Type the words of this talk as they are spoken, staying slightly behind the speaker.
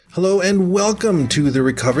Hello and welcome to the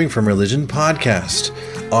Recovering from Religion podcast.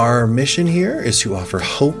 Our mission here is to offer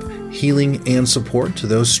hope, healing, and support to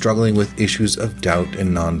those struggling with issues of doubt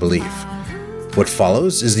and non-belief. What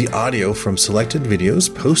follows is the audio from selected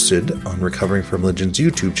videos posted on Recovering from Religion's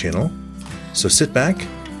YouTube channel. So sit back,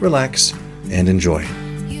 relax, and enjoy.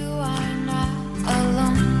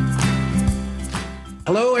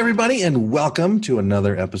 Hello, everybody, and welcome to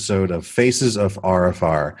another episode of Faces of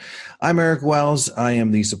RFR. I'm Eric Wells. I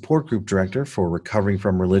am the support group director for Recovering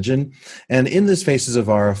from Religion. And in this Faces of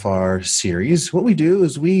RFR series, what we do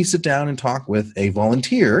is we sit down and talk with a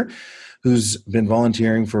volunteer who's been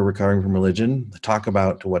volunteering for Recovering from Religion, talk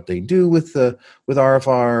about what they do with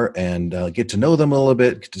RFR, and get to know them a little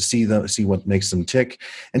bit, get to see what makes them tick.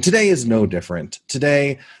 And today is no different.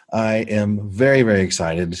 Today, I am very, very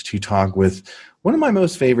excited to talk with one of my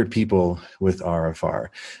most favorite people with RFR.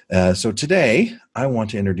 So today, I want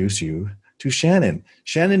to introduce you to Shannon.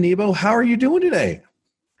 Shannon Nebo, how are you doing today?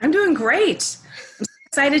 I'm doing great. I'm so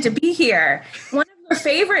excited to be here. One of your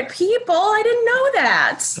favorite people. I didn't know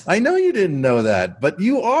that. I know you didn't know that, but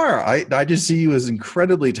you are. I just see you as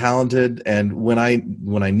incredibly talented, and when I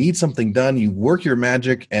need something done, you work your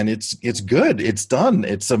magic, and it's good. It's done.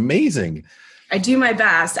 It's amazing. I do my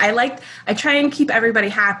best. I try and keep everybody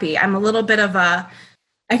happy. I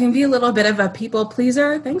can be a little bit of a people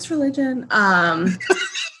pleaser. Thanks, religion.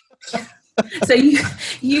 So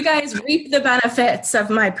you guys reap the benefits of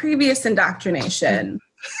my previous indoctrination.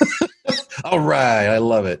 All right. I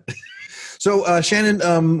love it. So,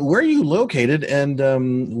 Shannon, where are you located,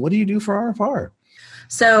 and what do you do for RFR?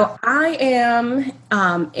 So I am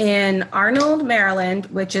in Arnold, Maryland,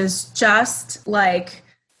 which is just like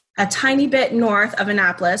a tiny bit north of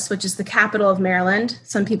Annapolis, which is the capital of Maryland.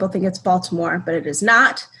 Some people think it's Baltimore, but it is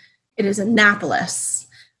not. It is Annapolis,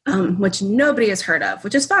 which nobody has heard of,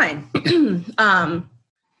 which is fine.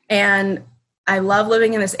 And I love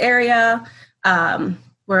living in this area.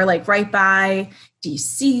 We're like right by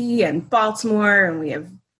DC and Baltimore, and we have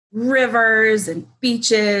rivers and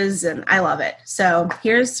beaches, and I love it. So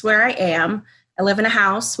here's where I am. I live in a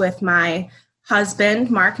house with my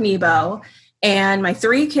husband, Mark Nebo, and my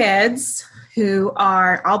 3 kids, who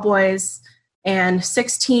are all boys, and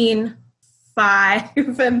 16, 5,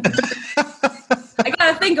 and I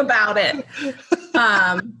gotta think about it.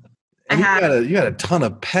 You got a ton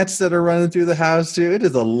of pets that are running through the house too. It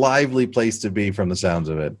is a lively place to be from the sounds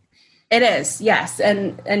of it. It is, yes,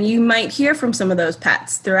 and you might hear from some of those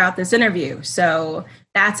pets throughout this interview. So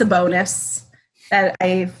that's a bonus. That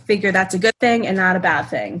I figure that's a good thing and not a bad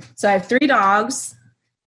thing. So I have 3 dogs.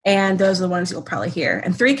 And those are the ones you'll probably hear.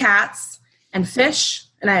 And 3 cats and fish.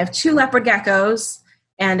 And I have 2 leopard geckos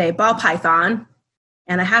and a ball python.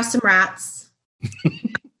 And I have some rats.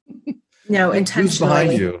 Intentionally. Who's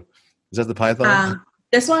behind you? Is that the python?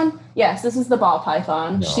 This one? Yes, this is the ball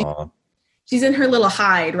python. She's in her little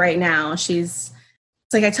hide right now. It's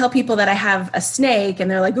like I tell people that I have a snake and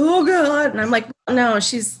they're like, oh God. And I'm like, no,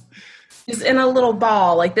 she's in a little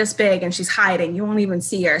ball like this big, and she's hiding. You won't even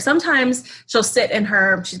see her. Sometimes she'll sit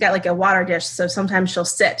she's got like a water dish, so sometimes she'll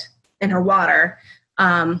sit in her water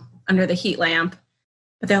under the heat lamp.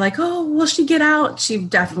 But they're like, oh, will she get out? She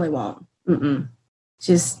definitely won't.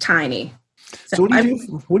 She's tiny. So what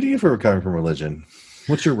do you do for Recovering from Religion?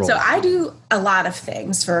 What's your role? So I do a lot of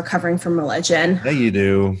things for Recovering from Religion. Yeah, you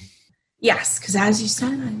do. Yes, because as you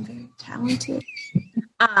said, I'm very talented.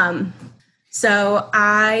 So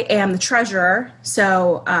I am the treasurer.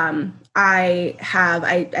 So I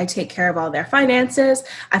take care of all their finances.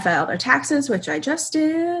 I file their taxes, which I just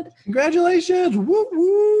did. Congratulations. Woot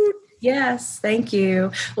woot. Yes, thank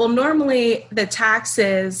you. Well, normally the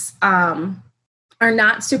taxes are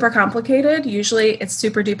not super complicated. Usually it's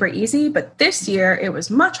super duper easy, but this year it was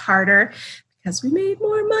much harder because we made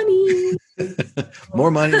more money.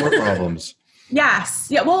 More money, more problems. Yes.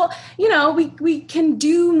 Yeah. Well, we can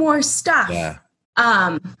do more stuff. Yeah.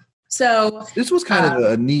 So this was kind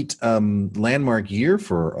of a neat landmark year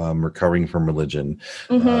for Recovering from Religion.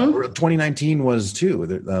 2019 was too.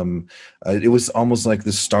 It was almost like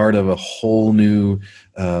the start of a whole new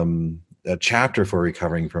chapter for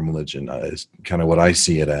Recovering from Religion. Is kind of what I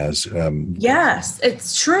see it as. Yes,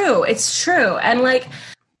 it's true. It's true. And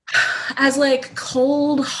as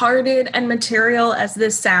cold-hearted and material as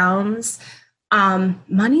this sounds,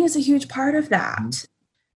 money is a huge part of that.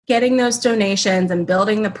 Getting those donations and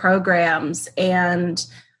building the programs and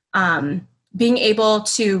being able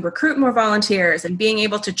to recruit more volunteers and being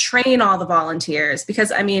able to train all the volunteers.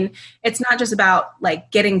 Because, it's not just about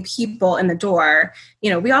getting people in the door.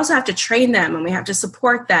 We also have to train them and we have to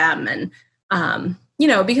support them. And,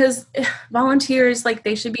 because volunteers,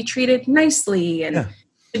 they should be treated nicely and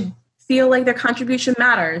should feel like their contribution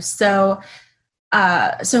matters. So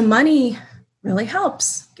money really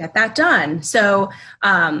helps get that done. So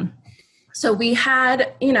we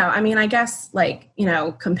had, I guess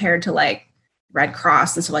compared to like Red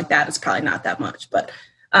Cross and stuff like that, it's probably not that much, but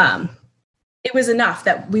it was enough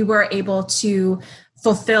that we were able to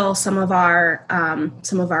fulfill some of our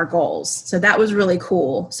goals. So that was really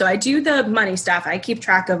cool. So I do the money stuff. I keep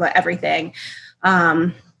track of everything,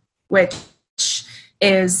 which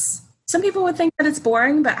is, some people would think that it's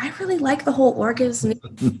boring, but I really like the whole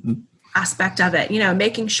orgasm aspect of it,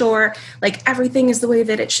 making sure like everything is the way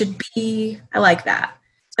that it should be. I like that.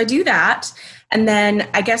 So I do that. And then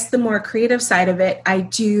I guess the more creative side of it, I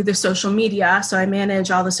do the social media. So I manage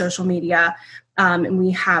all the social media. And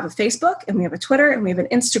we have a Facebook and we have a Twitter and we have an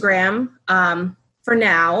Instagram. For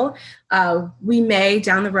now, we may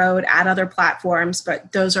down the road add other platforms,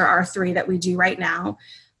 but those are our 3 that we do right now,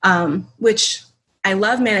 which I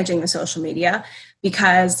love managing the social media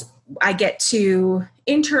because I get to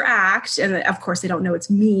interact. And of course, they don't know it's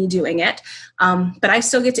me doing it. But I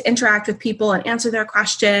still get to interact with people and answer their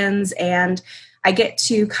questions. And I get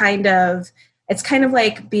to it's kind of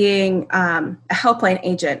like being a helpline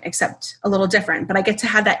agent, except a little different. But I get to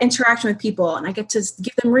have that interaction with people and I get to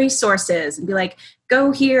give them resources and be like,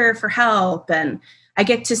 go here for help. And I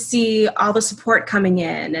get to see all the support coming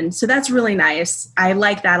in. And so that's really nice. I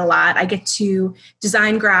like that a lot. I get to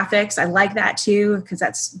design graphics. I like that too, because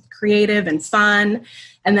that's creative and fun.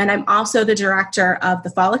 And then I'm also the director of the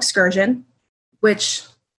Fall Excursion, which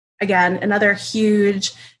again, another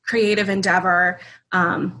huge creative endeavor.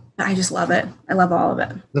 I just love it. I love all of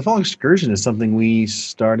it. The Fall Excursion is something we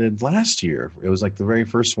started last year. It was like the very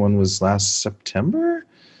first one was last September?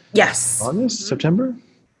 Yes. August? September?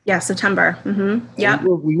 Yeah, September. Mm-hmm. Yeah.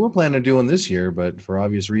 We were planning on doing this year, but for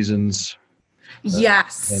obvious reasons.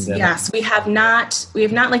 Yes. Yes. We have not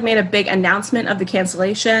like made a big announcement of the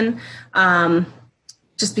cancellation.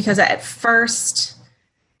 Just because at first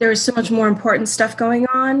there was so much more important stuff going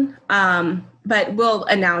on. But we'll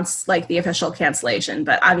announce like the official cancellation.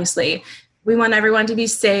 But obviously we want everyone to be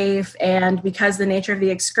safe. And because the nature of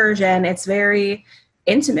the excursion, it's very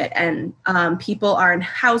intimate and people are in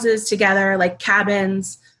houses together, like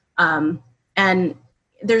cabins. And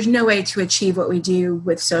there's no way to achieve what we do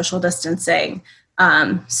with social distancing.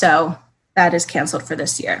 So that is canceled for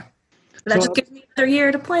this year. But that just gives me another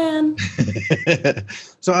year to plan.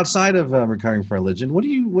 So outside of recovering from religion, what do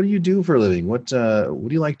you do for a living? What do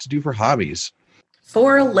you like to do for hobbies?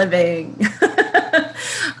 For a living.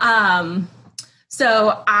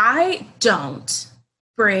 So I don't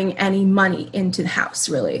bring any money into the house,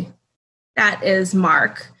 really. That is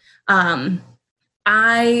Mark.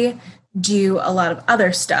 I do a lot of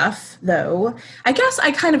other stuff, though. I guess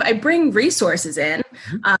I bring resources in.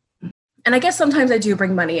 And I guess sometimes I do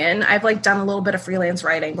bring money in. I've like done a little bit of freelance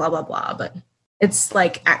writing, blah, blah, blah, but it's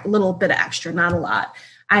like a little bit of extra, not a lot.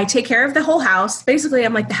 I take care of the whole house. Basically,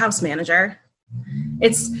 I'm like the house manager.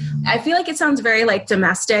 I feel like it sounds very like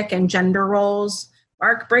domestic and gender roles.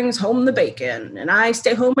 Mark brings home the bacon and I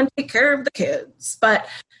stay home and take care of the kids. But,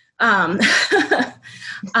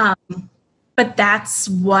 but that's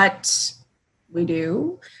what we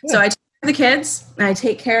do. Yeah. So I take care of the kids and I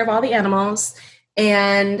take care of all the animals.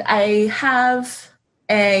 And I have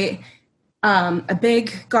a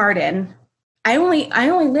big garden. I only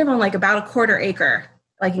live on like about a 1/4 acre,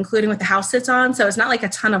 like including what the house sits on. So it's not like a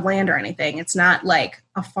ton of land or anything. It's not like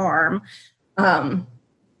a farm.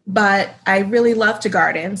 But I really love to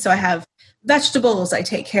garden. So I have vegetables I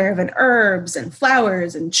take care of and herbs and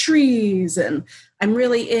flowers and trees. And I'm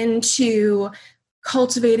really into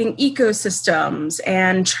cultivating ecosystems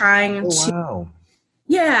and trying to...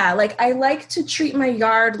 Yeah, like I like to treat my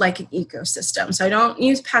yard like an ecosystem. So I don't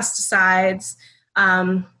use pesticides.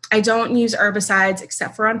 I don't use herbicides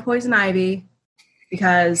except for on poison ivy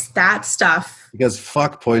because that stuff. Because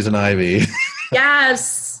fuck poison ivy.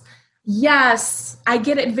 Yes. I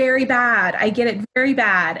get it very bad.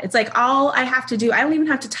 It's like all I have to do, I don't even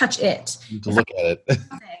have to touch it. To look at it.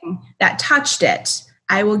 That touched it,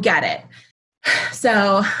 I will get it.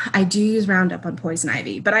 So I do use Roundup on poison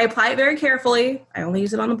ivy, but I apply it very carefully. I only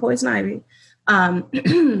use it on the poison ivy.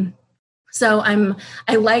 So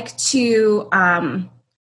I like to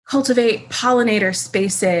cultivate pollinator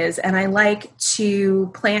spaces, and I like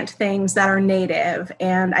to plant things that are native,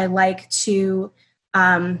 and I like to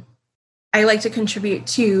contribute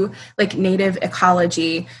to like native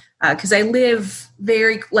ecology because I live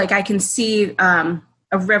very like I can see a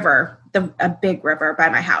river. A big river by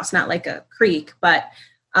my house, not like a creek, but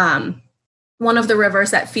one of the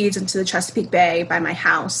rivers that feeds into the Chesapeake Bay by my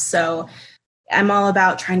house. So I'm all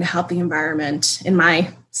about trying to help the environment in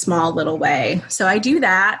my small little way. So I do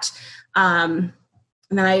that. And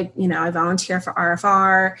then I volunteer for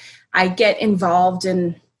RFR. I get involved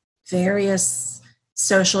in various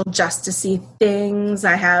social justicey things.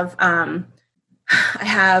 I have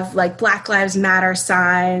like Black Lives Matter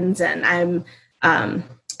signs, and I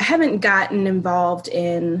haven't gotten involved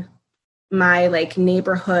in my like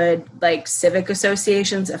neighborhood like civic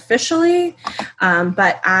associations officially,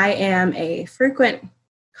 but I am a frequent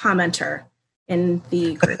commenter in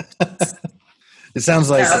the group. It sounds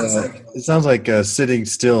like sitting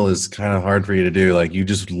still is kind of hard for you to do. Like you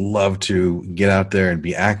just love to get out there and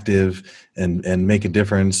be active and make a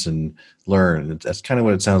difference and learn. That's kind of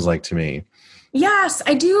what it sounds like to me. Yes,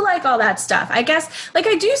 I do like all that stuff. I guess like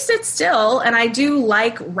I do sit still and I do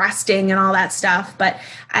like resting and all that stuff, but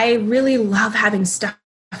I really love having stuff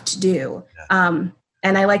to do. And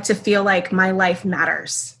I like to feel like my life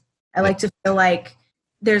matters. I like to feel like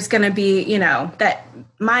there's going to be, that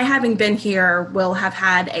my having been here will have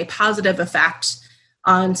had a positive effect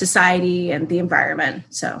on society and the environment.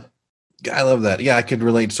 So I love that. Yeah, I could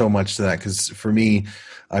relate so much to that because for me,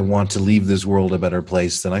 I want to leave this world a better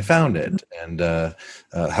place than I found it. And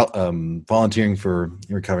volunteering for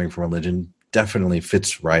Recovering from Religion definitely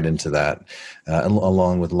fits right into that,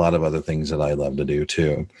 along with a lot of other things that I love to do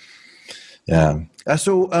too. Yeah.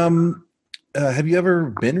 So have you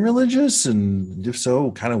ever been religious? And if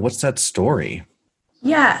so, kind of what's that story?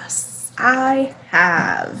 Yes, I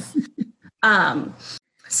have.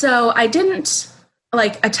 So I didn't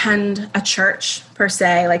like attend a church per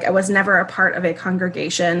se. Like I was never a part of a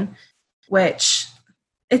congregation, which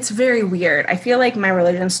it's very weird. I feel like my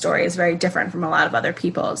religion story is very different from a lot of other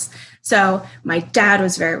people's. So my dad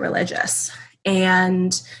was very religious,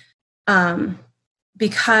 and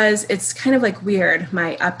because it's kind of like weird,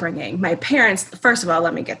 my upbringing, my parents, first of all,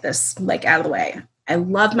 let me get this like out of the way. I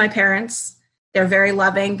love my parents. They're very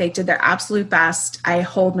loving. They did their absolute best. I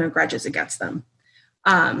hold no grudges against them.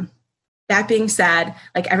 That being said,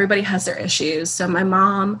 like everybody has their issues. So my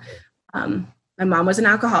mom was an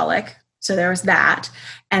alcoholic. So there was that.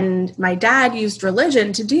 And my dad used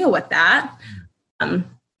religion to deal with that.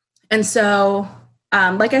 And so,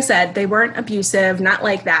 like I said, they weren't abusive, not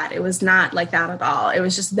like that. It was not like that at all. It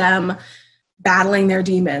was just them battling their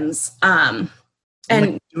demons. And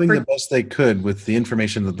like doing the best they could with the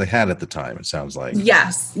information that they had at the time, it sounds like.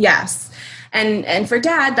 Yes. And for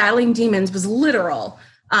Dad, battling demons was literal.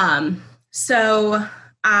 So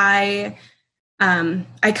I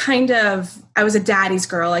was a daddy's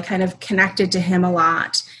girl. I kind of connected to him a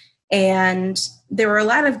lot. And there were a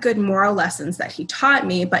lot of good moral lessons that he taught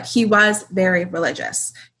me, but he was very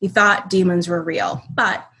religious. He thought demons were real,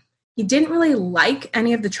 but he didn't really like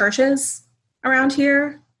any of the churches around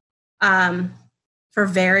here for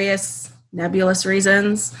various nebulous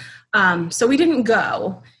reasons. So we didn't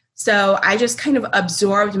go. So I just kind of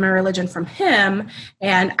absorbed my religion from him,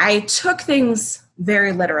 and I took things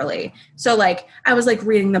very literally. So like I was like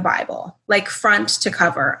reading the Bible, like front to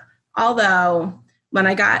cover. Although when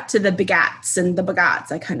I got to the begats and the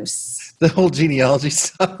begots, I kind of the whole genealogy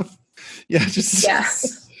stuff.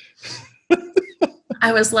 Yes.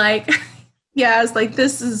 I was like,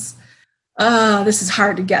 this is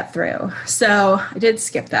hard to get through. So I did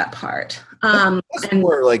skip that part. It's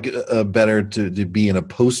more like better to be in a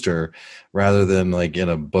poster rather than like in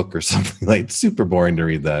a book or something. Like it's super boring to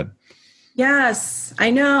read that. Yes, I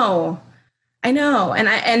know. And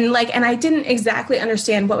I didn't exactly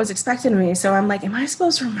understand what was expected of me. So I'm like, am I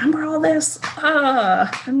supposed to remember all this?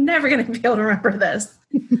 I'm never going to be able to remember this.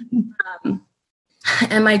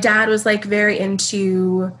 And my dad was like very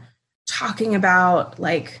into talking about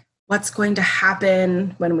like what's going to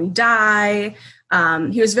happen when we die.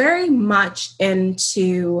 He was very much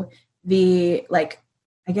into the, like,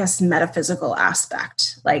 I guess, metaphysical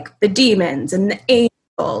aspect, like the demons and the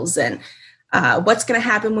angels and what's going to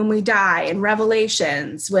happen when we die, and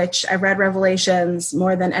Revelations, which I read Revelations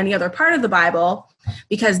more than any other part of the Bible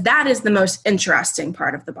because that is the most interesting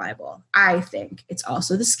part of the Bible. I think it's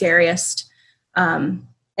also the scariest. And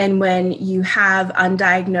when you have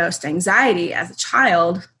undiagnosed anxiety as a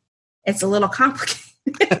child, it's a little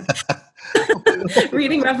complicated.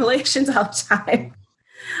 Reading Revelations all the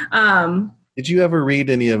time. Did you ever read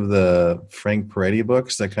any of the Frank Peretti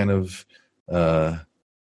books that kind of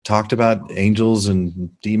talked about angels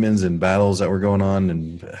and demons and battles that were going on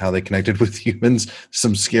and how they connected with humans?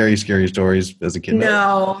 Some scary stories as a kid.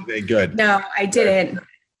 No. Okay, good. No, I didn't.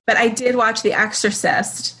 But I did watch The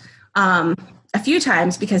Exorcist a few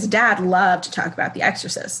times because Dad loved to talk about The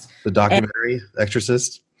Exorcist. The documentary,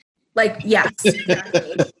 Exorcist? Like, yes,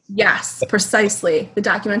 exactly. Yes, precisely, the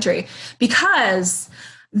documentary. Because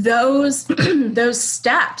those those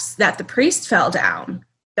steps that the priest fell down,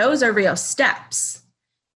 those are real steps.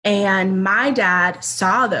 And my dad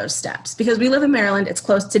saw those steps because we live in Maryland. It's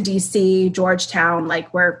close to DC, Georgetown,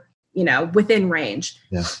 like we're, within range.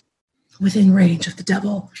 Yeah. Within range of the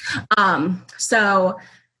devil. So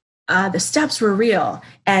the steps were real.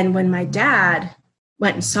 And when my dad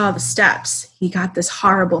went and saw the steps, he got this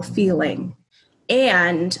horrible feeling.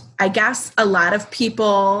 And I guess a lot of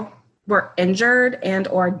people were injured and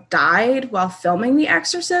or died while filming The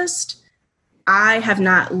Exorcist. I have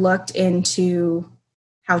not looked into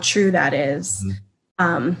how true that is.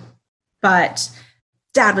 But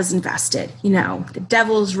Dad was invested, the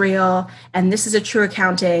devil's real, and this is a true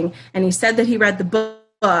accounting. And he said that he read the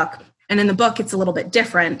book, and in the book, it's a little bit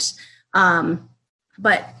different.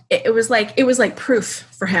 But it was like proof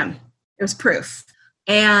for him. It was proof.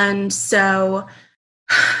 And so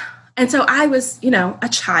I was, a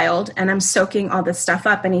child, and I'm soaking all this stuff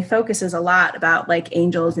up, and he focuses a lot about like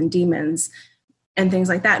angels and demons and things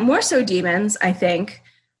like that. More so demons, I think,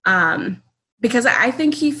 because I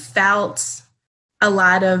think he felt a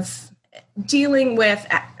lot of dealing with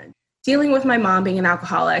my mom being an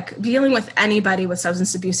alcoholic, dealing with anybody with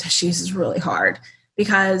substance abuse issues is really hard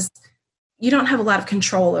because you don't have a lot of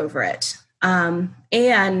control over it.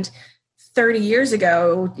 And 30 years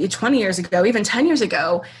ago, 20 years ago, even 10 years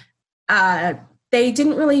ago, they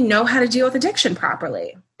didn't really know how to deal with addiction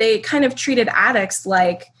properly. They kind of treated addicts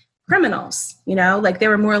like criminals, like they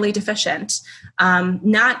were morally deficient,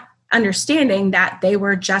 not understanding that they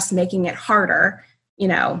were just making it harder,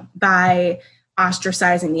 by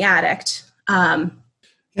ostracizing the addict.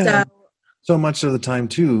 So much of the time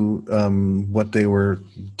too, what they were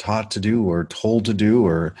taught to do or told to do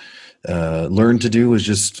or learned to do was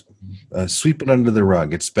just sweep it under the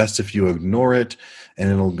rug. It's best if you ignore it and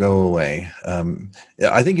it'll go away.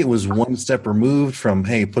 I think it was one step removed from,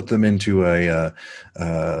 hey, put them into an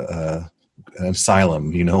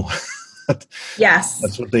asylum, Yes.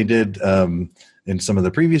 That's what they did in some of the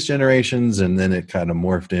previous generations. And then it kind of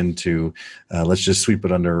morphed into, let's just sweep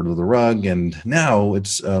it under the rug. And now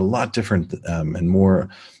it's a lot different and more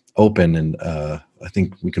open. And I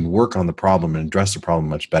think we can work on the problem and address the problem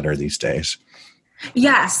much better these days.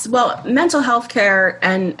 Yes. Well, mental health care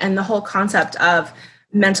and the whole concept of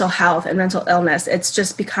mental health and mental illness, it's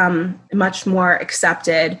just become much more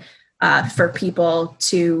accepted for people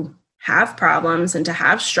to have problems and to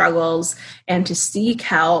have struggles and to seek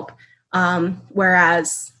help.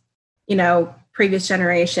 Whereas, previous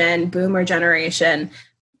generation, boomer generation,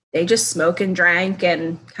 they just smoke and drank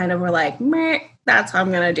and kind of were like, meh, that's how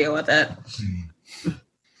I'm going to deal with it.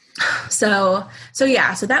 So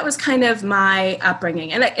that was kind of my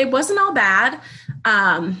upbringing, and it wasn't all bad,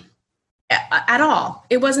 at all.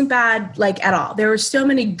 It wasn't bad, like at all. There were so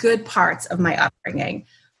many good parts of my upbringing,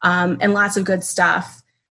 and lots of good stuff.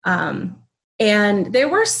 And there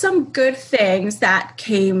were some good things that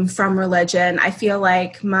came from religion. I feel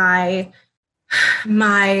like my,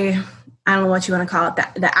 I don't know what you want to call it,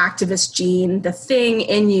 the activist gene, the thing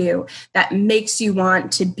in you that makes you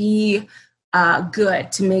want to be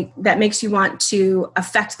good, that makes you want to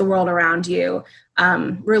affect the world around you.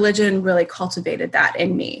 Religion really cultivated that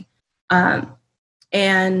in me. And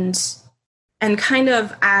kind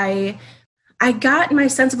of, I got my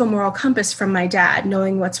sense of a moral compass from my dad,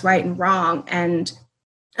 knowing what's right and wrong. And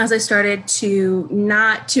as I started to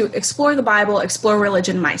explore the Bible, explore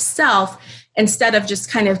religion myself, instead of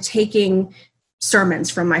just kind of taking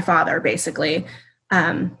sermons from my father, basically,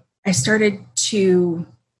 I started to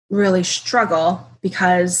really struggle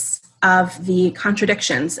because of the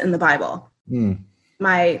contradictions in the Bible.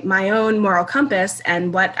 My own moral compass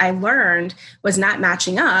and what I learned was not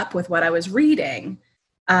matching up with what I was reading.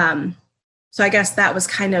 So I guess that was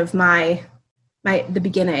kind of the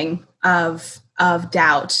beginning of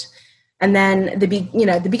doubt. And then the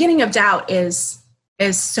beginning of doubt is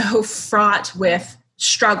so fraught with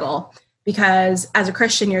struggle, because as a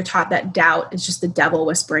Christian, you're taught that doubt is just the devil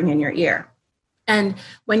whispering in your ear. And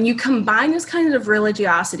when you combine this kind of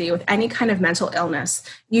religiosity with any kind of mental illness,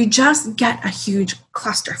 you just get a huge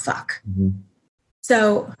clusterfuck. Mm-hmm.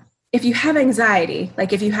 So if you have anxiety,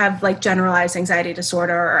 like if you have like generalized anxiety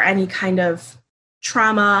disorder or any kind of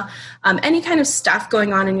trauma, any kind of stuff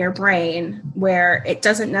going on in your brain where it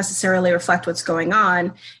doesn't necessarily reflect what's going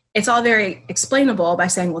on, it's all very explainable by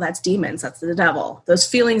saying, well, that's demons, that's the devil. Those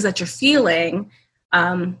feelings that you're feeling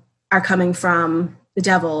are coming from the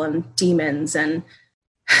devil and demons. And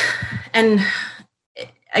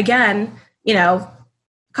again, a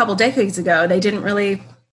couple decades ago, they didn't really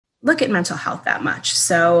look at mental health that much.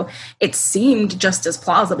 So it seemed just as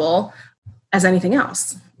plausible as anything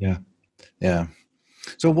else. Yeah. Yeah.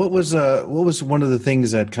 So what was one of the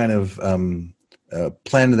things that kind of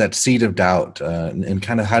planted that seed of doubt, and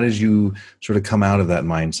kind of how did you sort of come out of that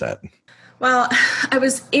mindset? Well, I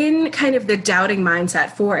was in kind of the doubting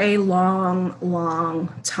mindset for a long,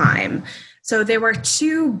 long time. So there were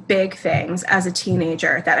two big things as a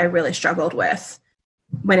teenager that I really struggled with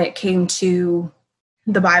when it came to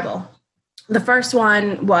the Bible. The first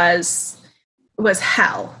one was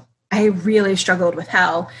hell. I really struggled with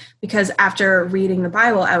hell because after reading the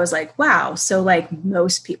Bible, I was like, wow, so like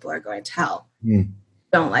most people are going to hell.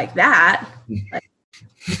 Don't like that. Like,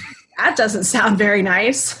 that doesn't sound very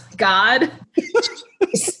nice, God.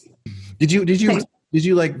 Did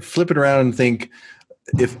you like flip it around and think,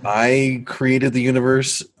 if I created the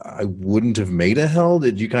universe, I wouldn't have made a hell?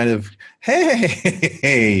 Did you kind of,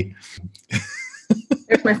 hey?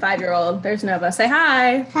 There's my 5-year-old. There's Nova. Say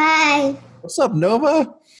hi. Hi. What's up,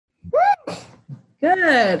 Nova?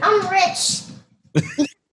 Good. I'm rich.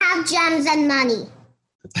 Have gems and money.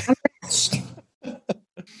 I'm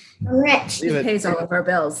rich. She pays all of our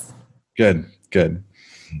bills. Good. All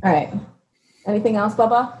right. Anything else,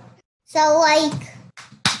 Bubba? So, like,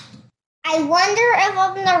 I wonder if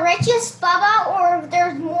I'm the richest Bubba or if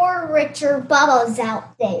there's more richer Bubbas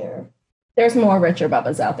out there. There's more richer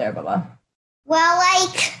Bubbas out there, Bubba. Well,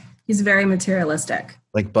 like... He's very materialistic.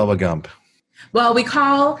 Like Bubba Gump. Well, we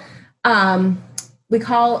call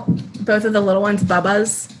both of the little ones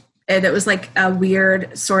Bubbas. It was like a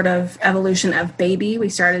weird sort of evolution of baby. We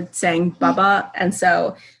started saying Bubba, and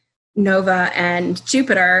so Nova and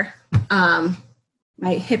Jupiter, my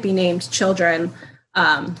hippie named children,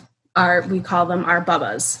 we call them our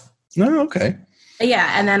Bubbas. Oh, okay.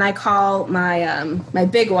 Yeah, and then I call my my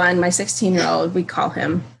big one, my 16-year-old, we call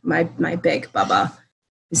him my big Bubba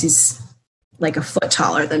because he's like a foot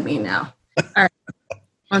taller than me now. All right, why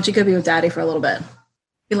don't you go be with Daddy for a little bit?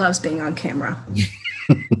 He loves being on camera.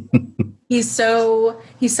 He's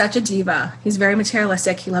such a diva. He's very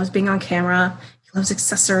materialistic. He loves being on camera. He loves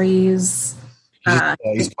accessories.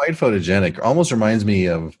 He's quite photogenic. Almost reminds me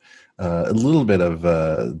of a little bit of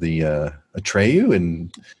the Atreyu in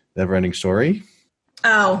Neverending Story.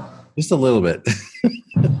 Oh. Just a little bit.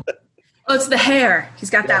 Oh, it's the hair. He's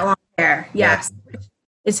got that long hair. Yes. Yeah.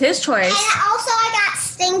 It's his choice. And also I got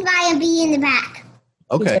stung by a bee in the back.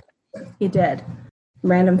 Okay. He did.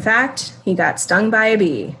 Random fact, he got stung by a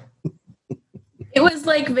bee. It was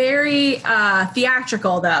like very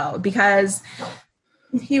theatrical though, because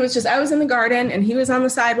I was in the garden and he was on the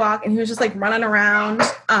sidewalk and he was just like running around.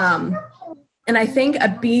 And I think a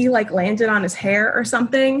bee like landed on his hair or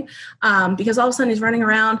something, because all of a sudden he's running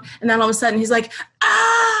around and then all of a sudden he's like,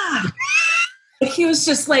 ah! He was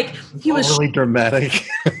just like, he was really dramatic.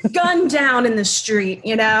 gunned down in the street,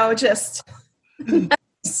 just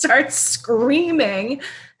starts screaming.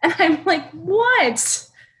 And I'm like, what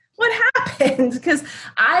happened? Because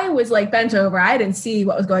I was like bent over. I didn't see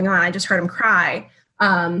what was going on. I just heard him cry.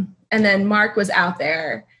 And then Mark was out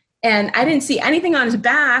there and I didn't see anything on his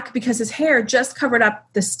back because his hair just covered up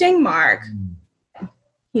the sting mark.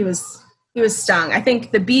 He was stung. I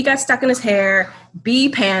think the bee got stuck in his hair. Bee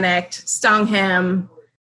panicked, stung him.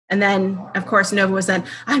 And then, of course, Nova was then,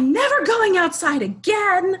 I'm never going outside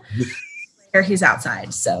again. Later, he's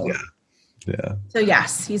outside. So, yeah. So,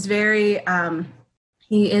 yes, he's very,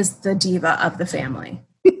 he is the diva of the family.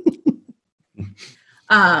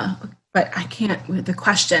 But I can't, with the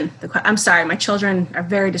question, I'm sorry, my children are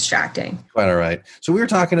very distracting. Quite all right. So we were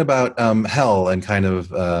talking about hell and kind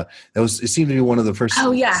of, it seemed to be one of the first.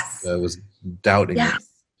 Oh, yes. Was doubting. Yes.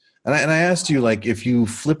 And I asked you, like, if you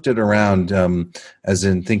flipped it around, as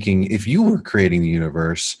in thinking, if you were creating the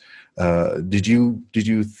universe, did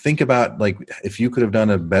you think about, like, if you could have done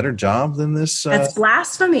a better job than this? That's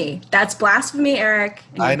blasphemy. That's blasphemy, Eric.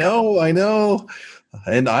 I know.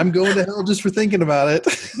 And I'm going to hell just for thinking about it.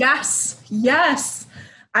 Yes.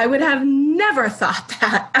 I would have never thought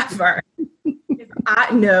that ever.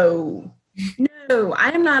 No,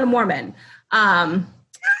 I am not a Mormon.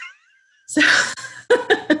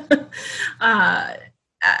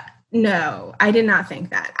 No, I did not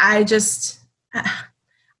think that. I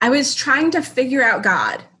was trying to figure out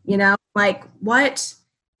God, like what,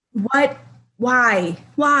 why,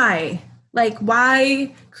 like,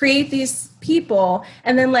 why create these people?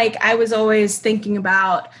 And then, like, I was always thinking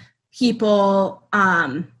about people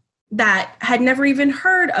that had never even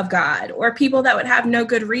heard of God, or people that would have no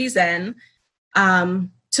good reason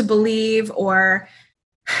to believe, or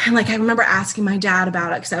like, I remember asking my dad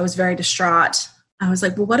about it because I was very distraught. I was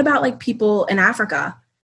like, well, what about like people in Africa?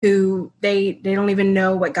 who they don't even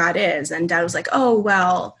know what God is. And dad was like, oh,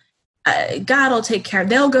 well, God will take care.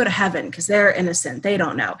 They'll go to heaven because they're innocent. They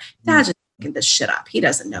don't know. Dad's just making this shit up. He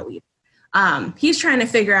doesn't know either. He's trying to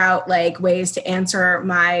figure out like ways to answer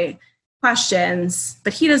my questions,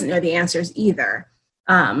 but he doesn't know the answers either.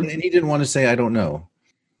 And he didn't want to say, I don't know.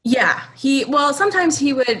 Yeah. Sometimes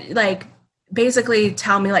he would like basically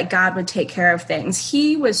tell me like God would take care of things.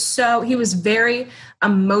 He was very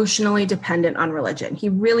emotionally dependent on religion. He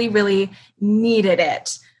really, really needed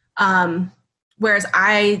it. Whereas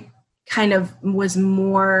I kind of was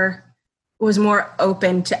more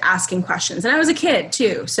open to asking questions. And I was a kid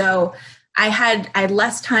too. So I had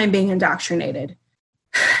less time being indoctrinated.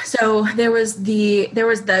 So there was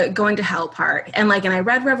the going to hell part. And I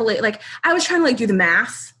read Revelation, like I was trying to like do the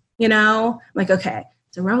math, you know, I'm like, okay,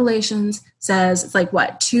 so Revelations says it's like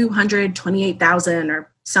what, 228,000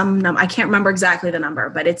 or some number. I can't remember exactly the number,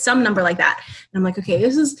 but it's some number like that. And I'm like, okay,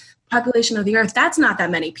 this is population of the earth. That's not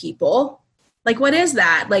that many people. Like, what is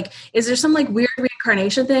that? Like, is there some like weird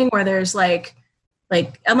reincarnation thing where there's like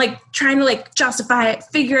I'm like trying to like justify it,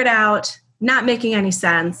 figure it out, not making any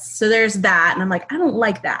sense. So there's that. And I'm like, I don't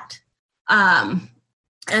like that. And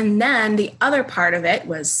then the other part of it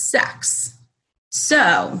was sex.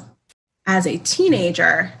 So as a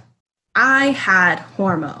teenager, I had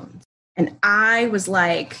hormones and I was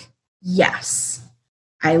like, yes,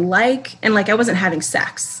 I wasn't having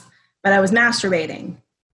sex, but I was masturbating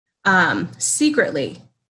secretly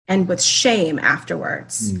and with shame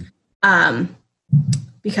afterwards.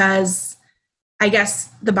 Because I guess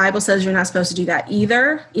the Bible says you're not supposed to do that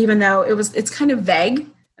either, even though it's kind of vague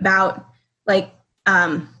about like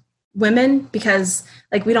women, because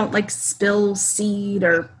like we don't like spill seed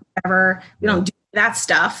or whatever. We don't do that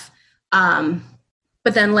stuff.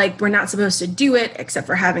 But then like we're not supposed to do it except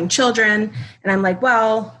for having children. And I'm like,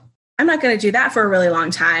 well, I'm not going to do that for a really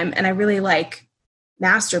long time. And I really like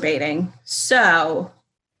masturbating. So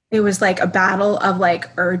it was like a battle of like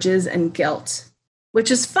urges and guilt, which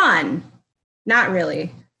is fun. Not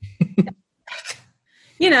really.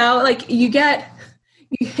 You know, like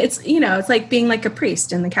it's like being like a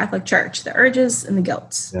priest in the Catholic Church, the urges and the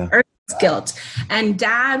guilt. Yeah. Urges, guilt. And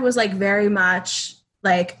dad was like very much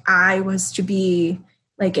like I was to be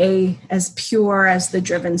like as pure as the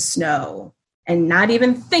driven snow and not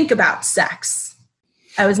even think about sex.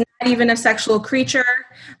 I was not even a sexual creature.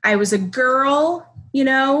 I was a girl, you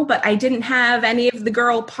know, but I didn't have any of the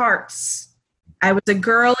girl parts. I was a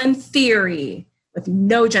girl in theory with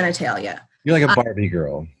no genitalia. You're like a Barbie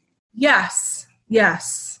girl. Yes.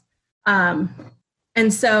 And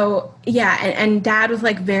so, yeah, and dad was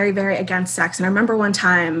like very, very against sex. And I remember one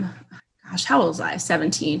time, gosh, how old was I?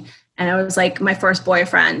 17. And I was like my first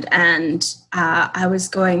boyfriend. And I was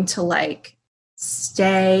going to like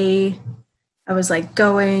I was like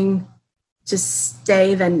going to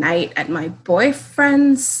stay the night at my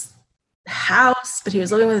boyfriend's house, but he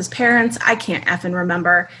was living with his parents. I can't effing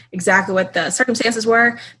remember exactly what the circumstances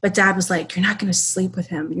were, but dad was like, you're not going to sleep with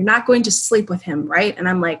him. You're not going to sleep with him, right? And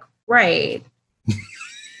I'm like, right.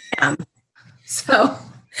 So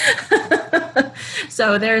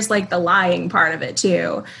there's like the lying part of it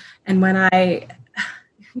too. And when I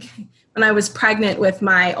was pregnant with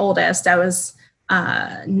my oldest, I was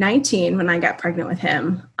 19 when I got pregnant with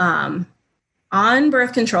him, on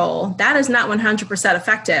birth control. That is not 100%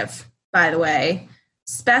 effective, by the way,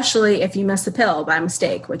 especially if you miss a pill by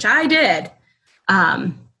mistake, which I did.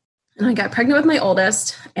 And I got pregnant with my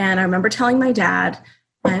oldest, and I remember telling my dad,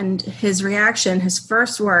 and his reaction, his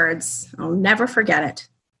first words, I'll never forget it,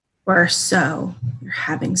 were, "So you're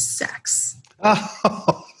having sex."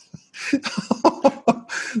 Oh.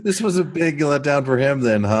 This was a big letdown for him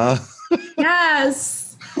then, huh?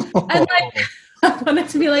 Yes. And like, I wanted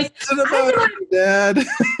to be like, Dad.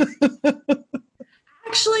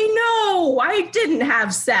 Actually, no, I didn't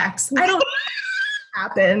have sex. I don't know what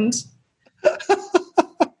happened.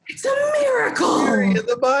 It's a miracle. In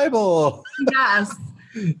the Bible. Yes.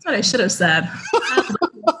 That's what I should have said.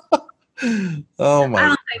 Oh my. I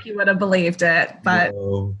don't think he would have believed it, but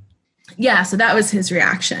no. Yeah, so that was his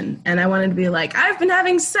reaction. And I wanted to be like, I've been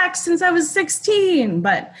having sex since I was 16,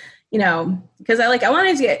 but you know, because I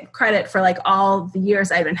wanted to get credit for like all the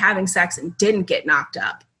years I've been having sex and didn't get knocked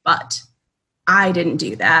up, but I didn't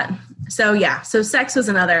do that. So yeah, so sex was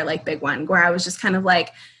another like big one where I was just kind of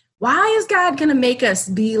like, why is God going to make us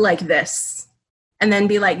be like this? And then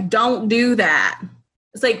be like, don't do that.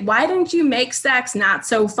 It's like, why didn't you make sex not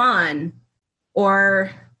so fun?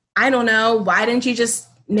 Or I don't know, why didn't you just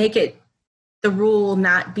make it the rule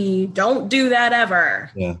not be, don't do that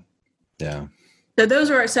ever? Yeah.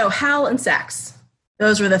 So hell and sex,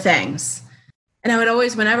 those were the things. And I would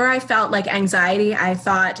always, whenever I felt like anxiety, I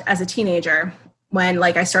thought as a teenager, when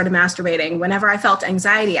like I started masturbating, whenever I felt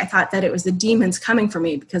anxiety, I thought that it was the demons coming for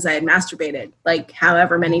me because I had masturbated like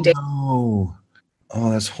however many days. Oh,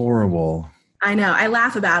 that's horrible. I know. I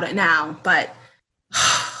laugh about it now, but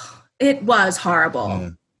it was horrible. Yeah.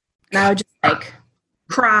 And I would just like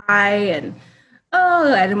cry and,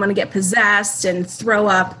 oh, I didn't want to get possessed and throw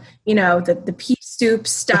up, the pea soup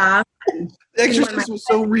stuff. And The Exorcist was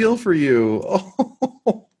so real for you.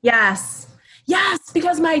 Oh. Yes,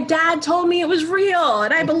 because my dad told me it was real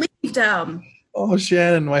and I believed him. Oh,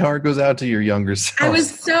 Shannon, my heart goes out to your younger self. I was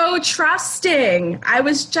so trusting. I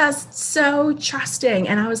was just so trusting.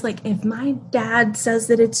 And I was like, if my dad says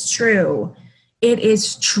that it's true, it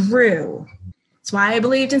is true. That's why I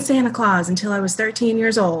believed in Santa Claus until I was 13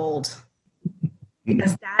 years old.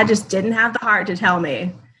 Because dad just didn't have the heart to tell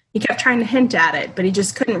me. He kept trying to hint at it, but he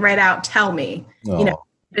just couldn't right out tell me. Oh.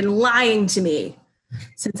 Been lying to me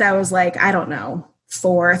since I was like, I don't know,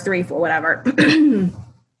 4, whatever.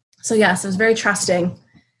 So yes, I was very trusting,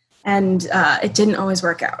 and it didn't always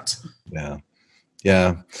work out.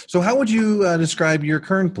 Yeah. So how would you describe your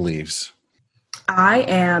current beliefs? I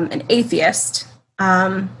am an atheist,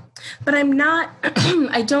 but I'm not,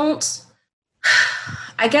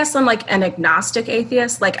 I guess I'm like an agnostic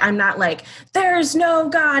atheist. Like I'm not like, there's no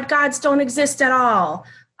God, gods don't exist at all.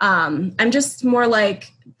 I'm just more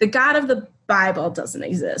like the God of the Bible doesn't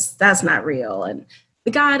exist. That's not real. And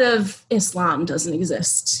the God of Islam doesn't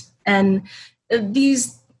exist. And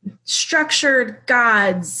these structured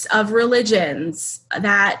gods of religions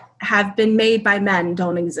that have been made by men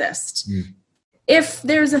don't exist. If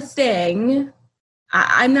there's a thing,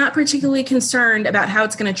 I'm not particularly concerned about how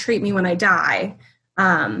it's going to treat me when I die.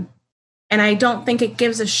 And I don't think it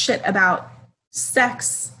gives a shit about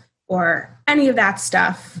sex or any of that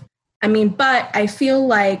stuff. I mean, but I feel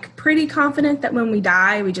like pretty confident that when we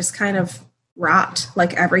die, we just kind of rot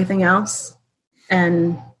like everything else.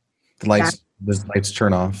 And The lights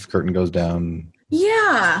turn off, curtain goes down.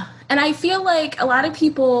 Yeah. And I feel like a lot of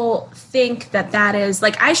people think that is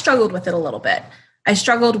like, I struggled with it a little bit. I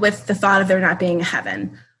struggled with the thought of there not being a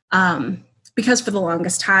heaven. Because for the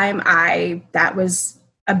longest time, that was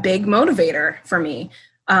a big motivator for me.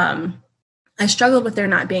 I struggled with there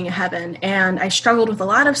not being a heaven, and I struggled with a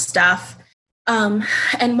lot of stuff.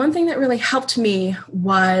 And one thing that really helped me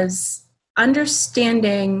was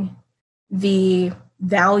understanding the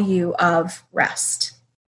value of rest.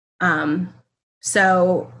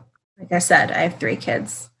 So, like I said, I have 3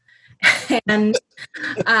 kids, and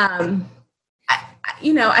I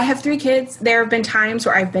have 3 kids. There have been times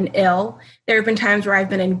where I've been ill. There have been times where I've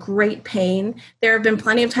been in great pain. There have been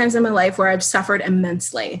plenty of times in my life where I've suffered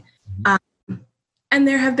immensely. And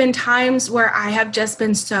there have been times where I have just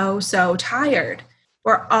been so, so tired,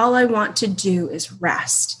 where all I want to do is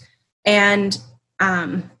rest. And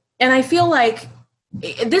I feel like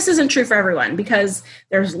this isn't true for everyone, because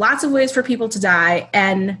there's lots of ways for people to die,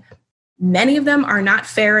 and many of them are not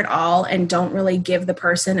fair at all and don't really give the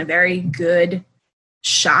person a very good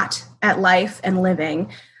shot at life and living.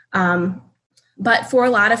 But for a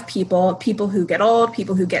lot of people who get old,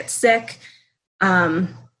 people who get sick,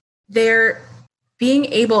 they're being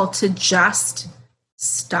able to just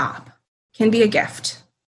stop can be a gift.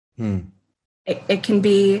 It can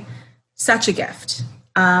be such a gift.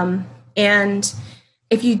 And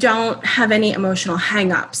if you don't have any emotional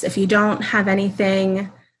hangups, if you don't have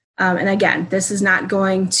anything, and again, this is not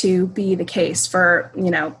going to be the case for,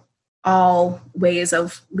 all ways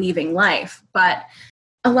of leaving life, but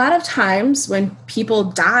a lot of times when people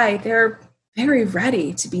die, they're very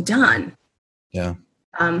ready to be done. Yeah.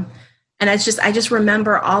 And I just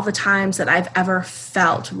remember all the times that I've ever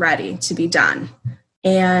felt ready to be done.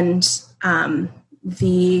 And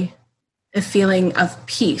the feeling of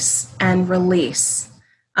peace and release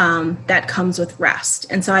that comes with rest.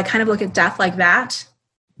 And so I kind of look at death like that.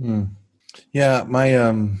 Yeah,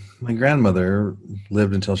 my grandmother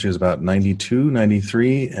lived until she was about 92,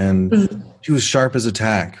 93, and she was sharp as a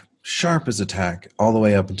tack, all the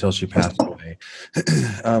way up until she passed away.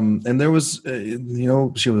 And there was,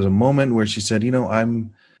 she was a moment where she said, I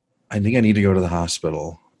think I need to go to the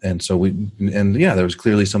hospital. And so there was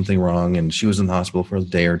clearly something wrong, and she was in the hospital for a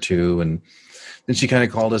day or two. And then she kind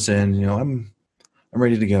of called us in, I'm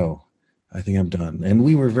ready to go. I think I'm done. And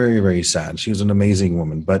we were very, very sad. She was an amazing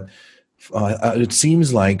woman, but it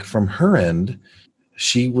seems like from her end,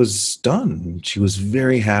 she was done. She was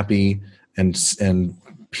very happy and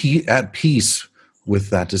at peace with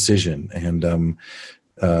that decision. And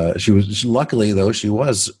luckily though, she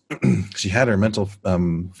had her mental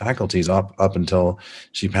faculties up until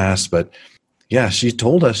she passed. But Yeah, she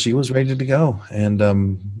told us she was ready to go, and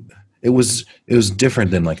it was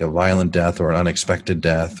different than like a violent death or an unexpected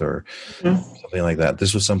death or Mhm. something like that.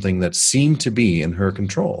 This was something that seemed to be in her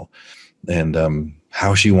control, and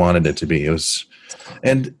how she wanted it to be. It was,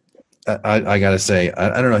 and I gotta say,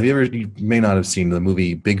 I don't know. You may not have seen the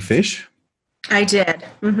movie Big Fish. I did.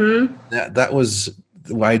 Mm-hmm. That was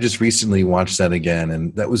I just recently watched that again,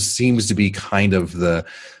 and that was seems to be kind of the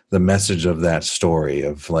message of that story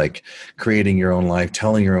of like creating your own life,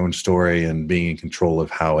 telling your own story, and being in control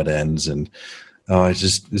of how it ends. And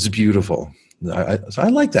it's beautiful. So I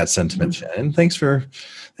like that sentiment, Shannon. Thanks for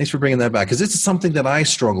bringing that back, because it's something that I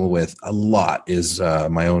struggle with a lot. Is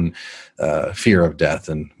my own fear of death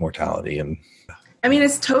and mortality. And I mean,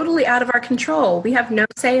 it's totally out of our control. We have no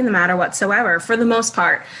say in the matter whatsoever, for the most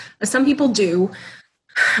part. Some people do,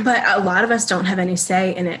 but a lot of us don't have any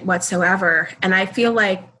say in it whatsoever. And I feel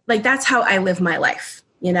like that's how I live my life,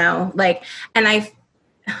 you know? Like, and a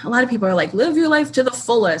lot of people are like, live your life to the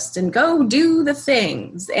fullest and go do the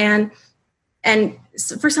things. And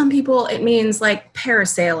for some people, it means like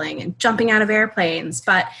parasailing and jumping out of airplanes.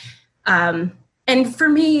 But, and for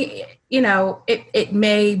me, you know, it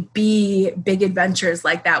may be big adventures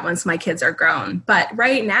like that once my kids are grown. But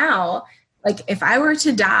right now, like if I were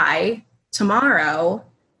to die tomorrow,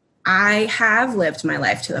 I have lived my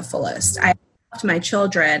life to the fullest. I loved my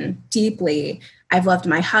children deeply. I've loved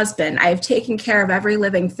my husband. I've taken care of every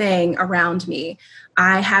living thing around me.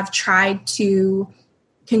 I have tried to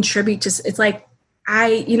contribute to, it's like,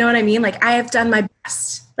 you know what I mean? Like I have done my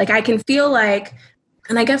best. Like I can feel like,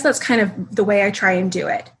 and I guess that's kind of the way I try and do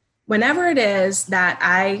it. Whenever it is that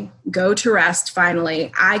I go to rest,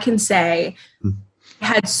 finally, I can say, I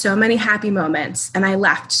had so many happy moments and I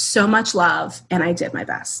left so much love and I did my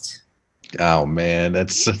best. oh man,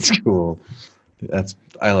 that's cool.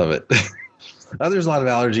 I love it. There's a lot of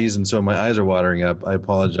allergies, and so my eyes are watering up. I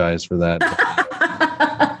apologize for that.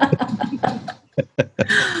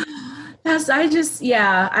 Because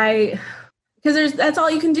that's all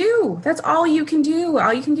you can do. That's all you can do.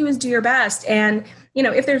 All you can do is do your best. And, you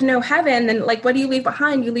know, if there's no heaven, then like, what do you leave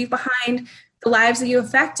behind? You leave behind the lives that you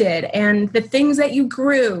affected and the things that you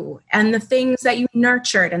grew and the things that you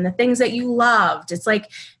nurtured and the things that you loved. It's like,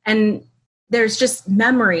 and there's just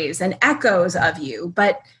memories and echoes of you,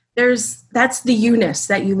 but that's the you-ness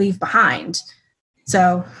that you leave behind.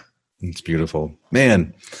 So it's beautiful,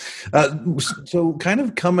 man. So kind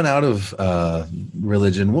of coming out of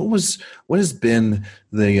religion, what has been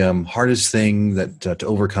the hardest thing that to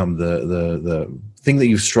overcome, the thing that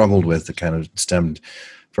you've struggled with that kind of stemmed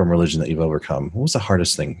from religion that you've overcome? What was the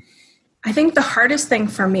hardest thing? I think the hardest thing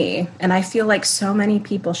for me, and I feel like so many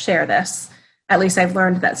people share this, at least I've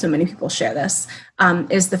learned that so many people share this,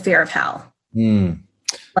 is the fear of hell.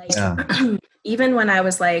 Even when I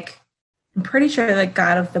was like, I'm pretty sure the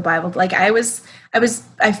God of the Bible, like I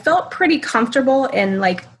felt pretty comfortable in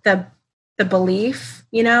like the belief,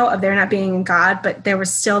 you know, of there not being a God, but there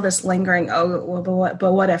was still this lingering,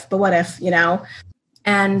 but what if, you know,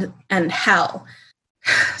 and hell.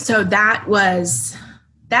 So that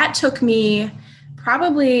took me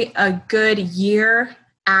probably a good year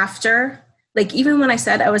after. Like even when I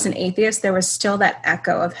said I was an atheist, there was still that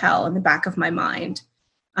echo of hell in the back of my mind.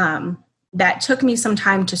 That took me some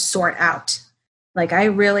time to sort out. Like I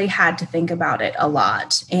really had to think about it a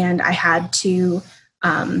lot, and I had to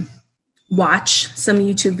watch some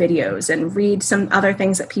YouTube videos and read some other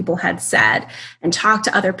things that people had said and talk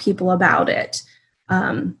to other people about it,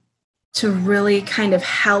 to really kind of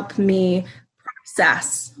help me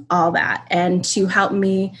process all that and to help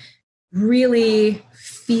me really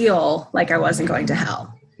feel like I wasn't going to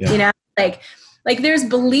hell. Yeah. You know, like there's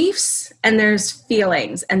beliefs and there's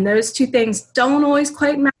feelings, and those two things don't always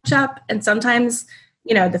quite match up. And sometimes,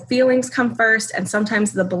 you know, the feelings come first and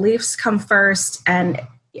sometimes the beliefs come first, and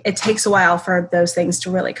it takes a while for those things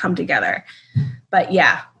to really come together. But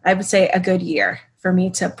yeah, I would say a good year for me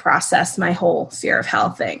to process my whole fear of hell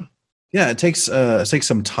thing. Yeah, it takes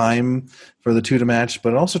some time for the two to match,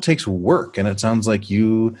 but it also takes work. And it sounds like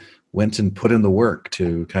you went and put in the work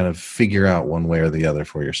to kind of figure out one way or the other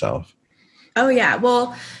for yourself. Oh yeah.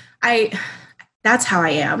 Well, that's how I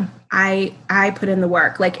am. I put in the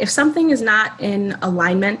work. Like if something is not in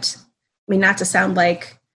alignment, I mean, not to sound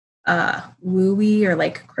like woo-y or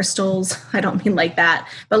like crystals, I don't mean like that,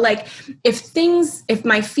 but like if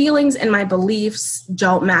my feelings and my beliefs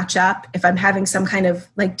don't match up, if I'm having some kind of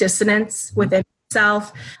like dissonance within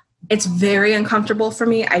myself, it's very uncomfortable for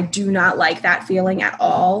me. I do not like that feeling at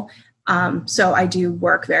all. So I do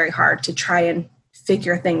work very hard to try and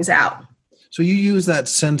figure things out. So you use that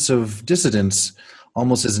sense of dissidence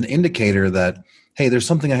almost as an indicator that hey, there's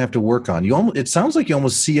something I have to work on. It sounds like you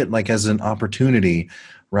almost see it like as an opportunity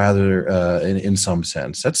rather in some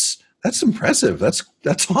sense. That's impressive.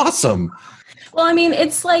 That's awesome. Well, I mean,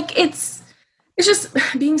 it's just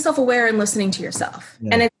being self-aware and listening to yourself.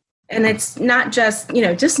 Yeah. And it's not just,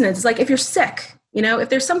 dissonance. It's like if you're sick, if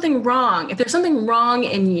there's something wrong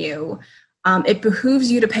in you, it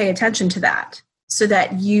behooves you to pay attention to that so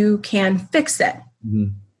that you can fix it. Mm-hmm.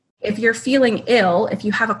 If you're feeling ill, if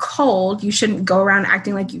you have a cold, you shouldn't go around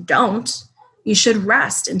acting like you don't. You should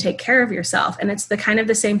rest and take care of yourself. And it's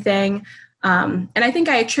the same thing. And I think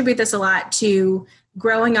I attribute this a lot to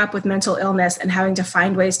growing up with mental illness and having to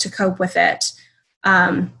find ways to cope with it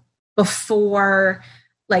before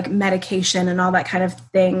like medication and all that kind of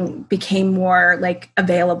thing became more like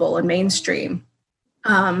available and mainstream.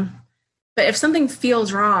 But if something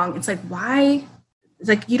feels wrong, it's like, why? It's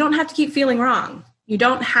like, you don't have to keep feeling wrong. You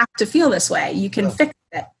don't have to feel this way. You can fix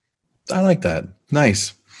it. I like that.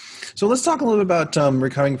 Nice. So let's talk a little bit about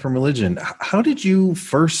recovering from religion. How did you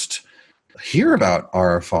first hear about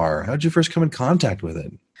RFR? How did you first come in contact with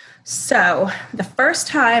it? So the first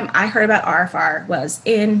time I heard about RFR was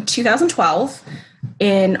in 2012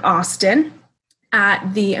 in Austin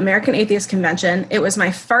at the American Atheist Convention. It was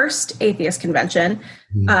my first atheist convention.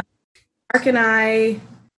 Mm-hmm. Mark and I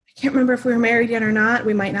can't remember if we were married yet or not.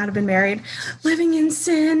 We might not have been married. Living in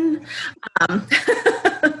sin.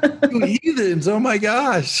 Heathens, oh my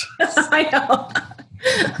gosh. I know.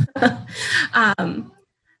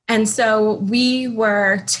 And so we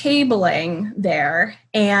were tabling there,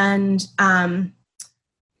 and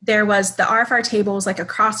there was the RFR table was like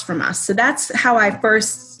across from us. So that's how I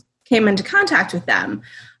first came into contact with them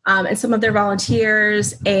and some of their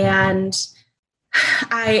volunteers. And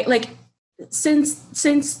I since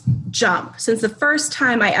the first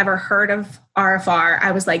time I ever heard of RFR,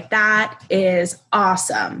 I was like, that is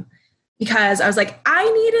awesome, because I was like,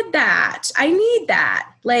 I needed that. I need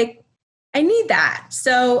that.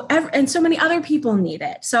 So, and so many other people need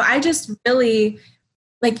it. So I just really,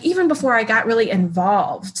 even before I got really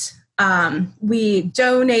involved, we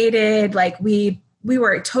donated, we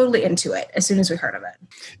were totally into it as soon as we heard of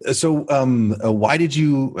it. So why did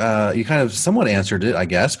you kind of somewhat answered it, I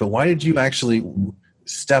guess, but why did you actually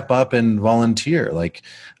step up and volunteer? What?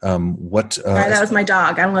 Sorry, that was my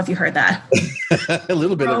dog. I don't know if you heard that. A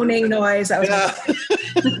little bit groaning noise. That was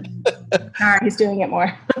all right, he's doing it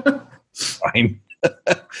more. Fine.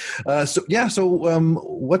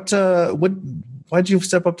 Why'd you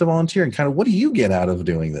step up to volunteer, and kind of what do you get out of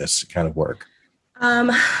doing this kind of work?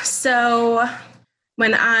 So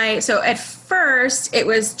at first it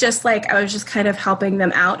was just I was just kind of helping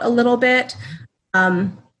them out a little bit.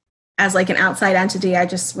 As an outside entity, I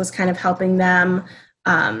just was kind of helping them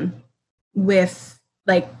with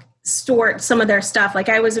store some of their stuff.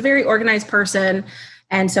 I was a very organized person,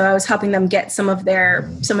 and so I was helping them get some of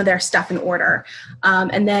their stuff in order.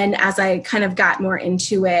 And then as I kind of got more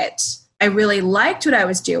into it, I really liked what I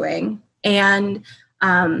was doing, and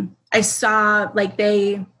I saw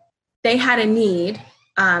they had a need.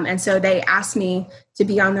 And so they asked me to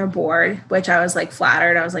be on their board, which I was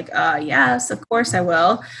flattered. I was yes, of course I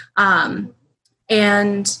will.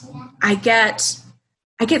 And I get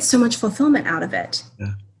so much fulfillment out of it.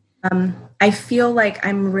 Yeah. I feel like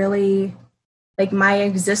I'm really my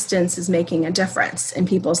existence is making a difference in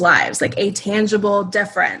people's lives, a tangible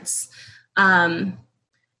difference.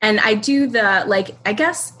 And I do I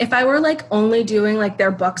guess if I were only doing their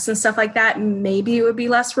books and stuff like that, maybe it would be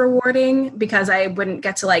less rewarding because I wouldn't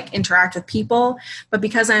get to interact with people. But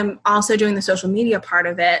because I'm also doing the social media part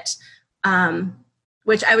of it,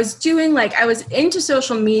 which I was doing, I was into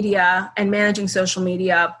social media and managing social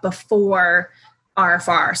media before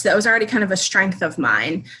RFR. So that was already kind of a strength of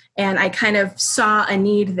mine. And I kind of saw a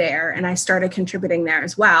need there, and I started contributing there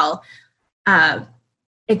as well.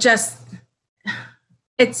 It's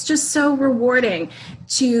just so rewarding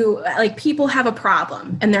to people have a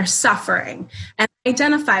problem and they're suffering, and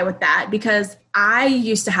identify with that because I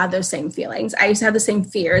used to have those same feelings. I used to have the same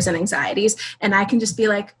fears and anxieties, and I can just be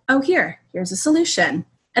here's a solution.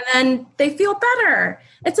 And then they feel better.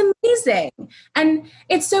 It's amazing. And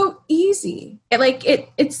it's so easy.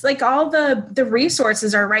 It's all the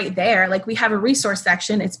resources are right there. We have a resource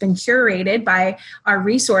section. It's been curated by our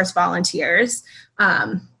resource volunteers.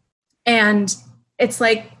 And it's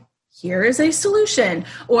here is a solution.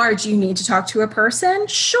 Or do you need to talk to a person?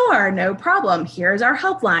 Sure, no problem. Here's our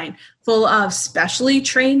helpline full of specially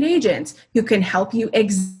trained agents who can help you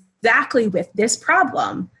exactly with this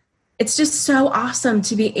problem. It's just so awesome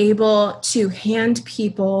to be able to hand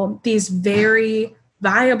people these very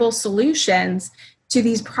viable solutions to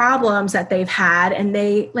these problems that they've had, and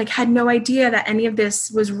they like had no idea that any of this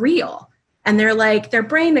was real. And they're like, their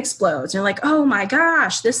brain explodes. And they're like, oh my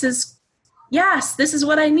gosh, this is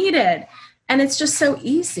what I needed. And it's just so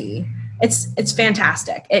easy. It's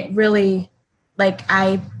fantastic. It really, like,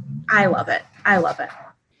 I love it. I love it.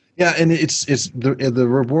 Yeah, and it's the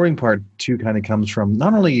rewarding part too. Kind of comes from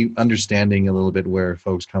not only understanding a little bit where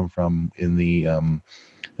folks come from in the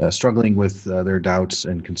struggling with their doubts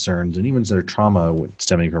and concerns, and even their trauma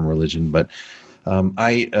stemming from religion, but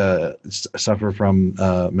I suffer from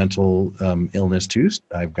mental illness too.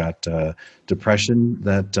 I've got depression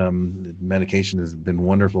that medication has been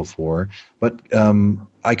wonderful for, but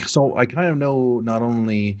I kind of know not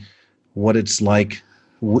only what it's like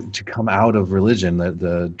to come out of religion,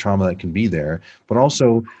 the trauma that can be there, but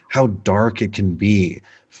also how dark it can be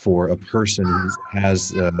for a person who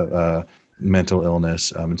has mental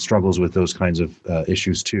illness and struggles with those kinds of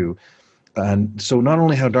issues too. And so not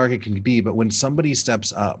only how dark it can be, but when somebody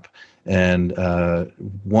steps up and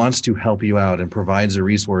wants to help you out and provides a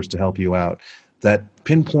resource to help you out, that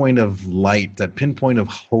pinpoint of light, that pinpoint of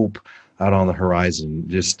hope out on the horizon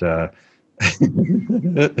just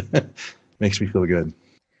makes me feel good.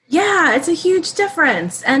 Yeah, it's a huge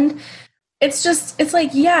difference. And it's like,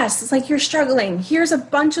 yes, it's like you're struggling. Here's a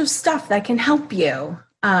bunch of stuff that can help you.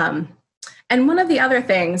 And one of the other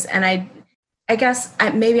things, and I guess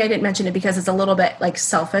maybe I didn't mention it because it's a little bit like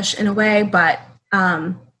selfish in a way, but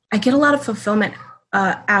I get a lot of fulfillment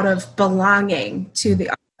out of belonging to the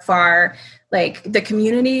RFR, like the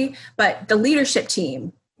community, but the leadership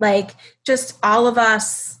team, like just all of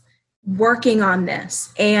us working on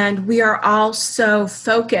this. And we are all so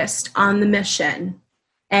focused on the mission.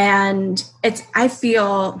 And I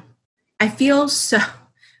feel so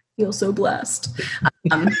blessed.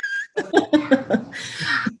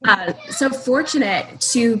 So fortunate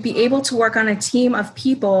to be able to work on a team of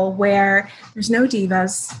people where there's no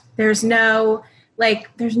divas, there's no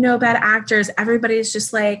bad actors. Everybody's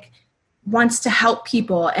just like wants to help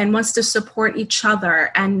people and wants to support each other.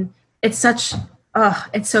 And it's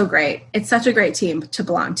so great. It's such a great team to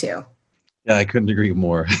belong to. Yeah, I couldn't agree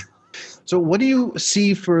more. So what do you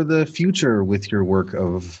see for the future with your work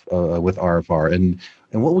with RFR, and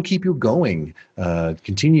what will keep you going,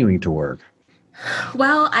 continuing to work?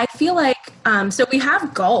 Well, I feel like, so we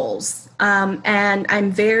have goals, and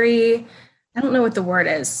I'm very, I don't know what the word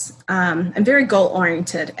is. I'm very goal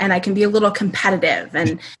oriented, and I can be a little competitive,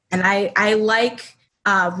 and I like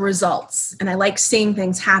results, and I like seeing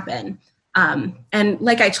things happen. And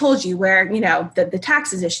like I told you, where, the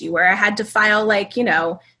taxes issue, where I had to file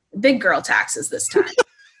big girl taxes this time.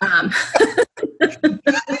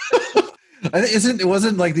 It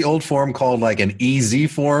wasn't like the old form called like an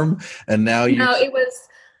EZ form, and now you. No, it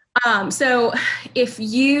was. So if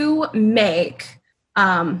you make,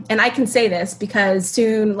 and I can say this because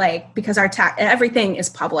soon, because our everything is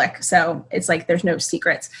public, so it's like there's no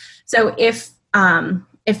secrets. So if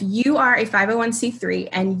you are a 501c3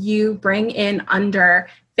 and you bring in under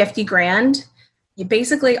 50 grand, you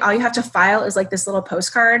basically, all you have to file is like this little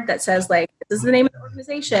postcard that says like, this is the name of the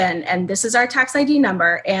organization and this is our tax ID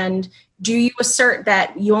number. And do you assert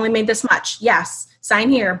that you only made this much? Yes. Sign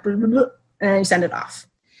here, blah, blah, blah, and then you send it off.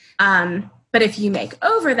 But if you make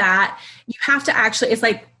over that, you have to actually, it's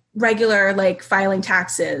like regular, like filing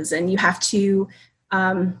taxes, and you have to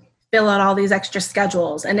fill out all these extra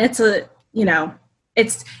schedules. And it's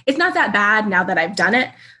it's not that bad now that I've done it.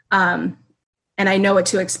 And I know what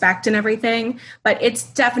to expect and everything, but it's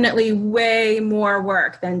definitely way more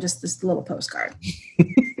work than just this little postcard.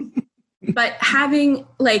 But having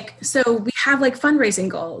so we have fundraising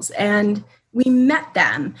goals, and we met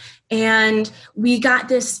them, and we got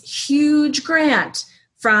this huge grant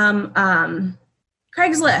from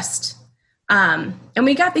Craigslist. And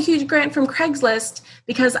we got the huge grant from Craigslist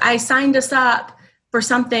because I signed us up for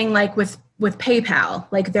something with PayPal,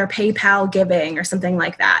 like their PayPal giving or something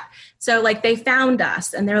like that. So they found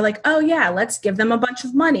us and they're like, oh yeah, let's give them a bunch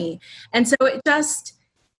of money. And so it just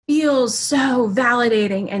feels so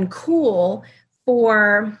validating and cool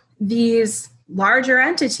for these larger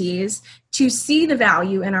entities to see the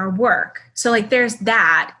value in our work. So there's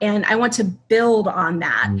that. And I want to build on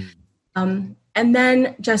that. And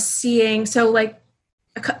then just seeing, so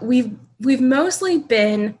we've mostly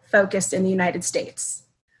been focused in the United States.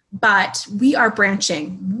 But we are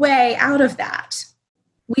branching way out of that.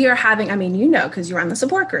 We are having, because you're on the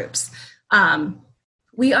support groups.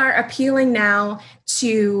 We are appealing now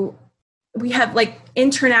to, we have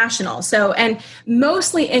international. So, and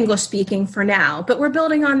mostly English speaking for now, but we're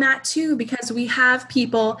building on that too, because we have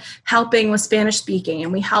people helping with Spanish speaking,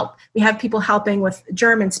 and we have people helping with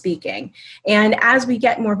German speaking. And as we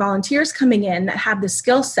get more volunteers coming in that have the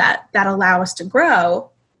skill set that allow us to grow,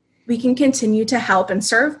 we can continue to help and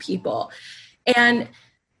serve people. And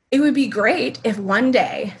it would be great if one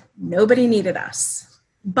day nobody needed us,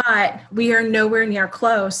 but we are nowhere near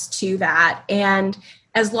close to that. And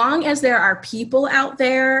as long as there are people out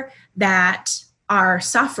there that are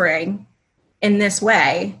suffering in this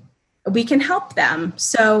way, we can help them.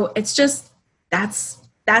 So it's just, that's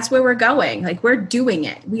where we're going. Like, we're doing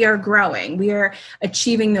it. We are growing. We are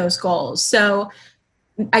achieving those goals. So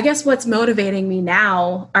I guess what's motivating me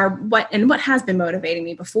now, what has been motivating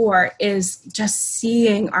me before, is just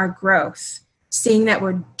seeing our growth, seeing that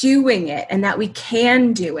we're doing it and that we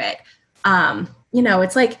can do it.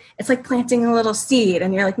 It's like planting a little seed,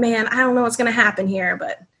 and you're like, man, I don't know what's going to happen here,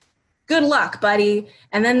 but good luck, buddy.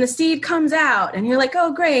 And then the seed comes out and you're like,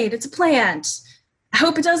 oh, great, it's a plant. I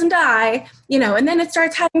hope it doesn't die, and then it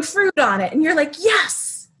starts having fruit on it. And you're like,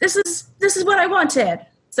 yes, this is what I wanted.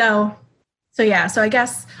 So I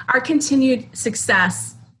guess our continued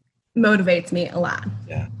success motivates me a lot.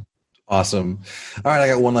 Yeah. Awesome. All right. I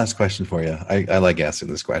got one last question for you. I like asking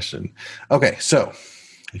this question. Okay. So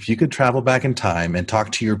if you could travel back in time and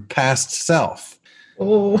talk to your past self,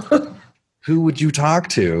 who would you talk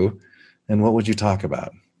to and what would you talk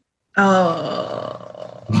about?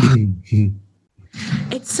 Oh,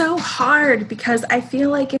 it's so hard because I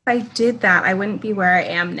feel like if I did that, I wouldn't be where I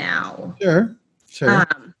am now. Sure.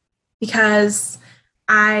 Because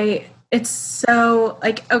it's so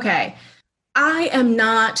like, okay, I am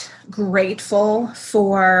not grateful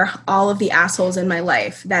for all of the assholes in my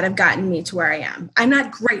life that have gotten me to where I am. I'm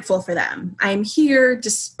not grateful for them. I'm here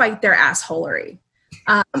despite their assholery.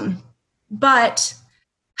 But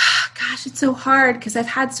gosh, it's so hard because I've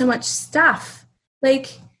had so much stuff.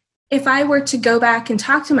 Like, if I were to go back and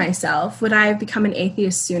talk to myself, would I have become an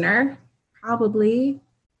atheist sooner? Probably.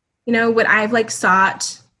 Would I have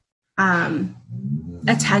sought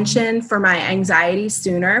attention for my anxiety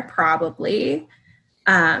sooner? Probably.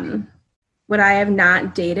 Would I have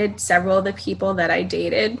not dated several of the people that I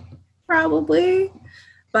dated? Probably.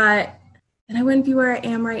 But then I wouldn't be where I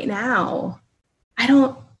am right now. I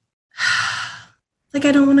don't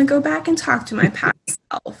want to go back and talk to my past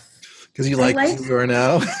self. Because you like who you are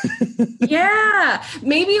now? Yeah.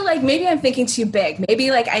 Maybe I'm thinking too big.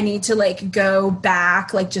 Maybe I need to go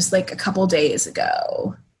back just a couple days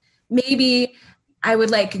ago. Maybe I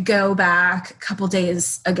would go back a couple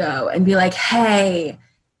days ago and be like, hey,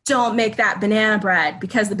 don't make that banana bread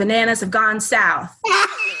because the bananas have gone south.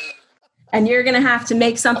 And you're going to have to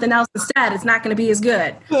make something else instead. It's not going to be as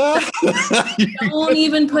good. Don't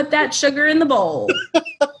even put that sugar in the bowl.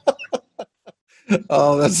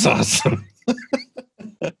 Oh, that's awesome.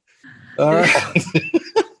 All right.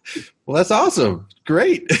 Well, that's awesome.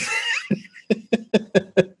 Great.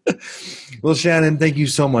 Well, Shannon, thank you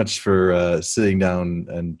so much for sitting down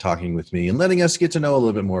and talking with me and letting us get to know a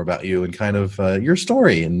little bit more about you and kind of your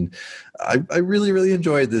story. And I really, really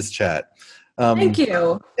enjoyed this chat. Thank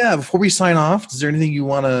you. Yeah. Before we sign off, is there anything you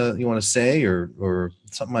want to say or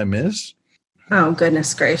something I missed? Oh,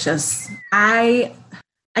 goodness gracious. I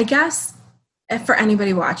guess for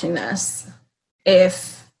anybody watching this,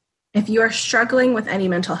 if you are struggling with any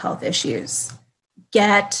mental health issues,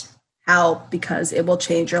 get help because it will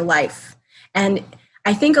change your life. And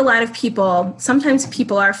I think a lot of sometimes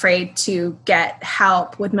people are afraid to get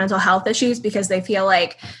help with mental health issues because they feel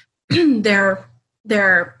like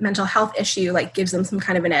their mental health issue gives them some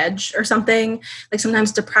kind of an edge or something.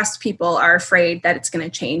 Sometimes depressed people are afraid that it's going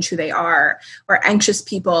to change who they are, or anxious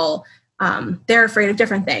people, they're afraid of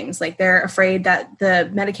different things. They're afraid that the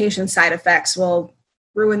medication side effects will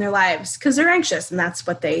ruin their lives because they're anxious and that's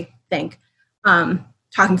what they think.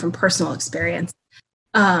 Talking from personal experience.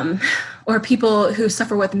 Or people who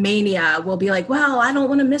suffer with mania will be like, well, I don't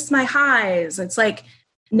want to miss my highs. It's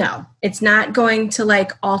no, it's not going to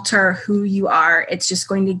alter who you are. It's just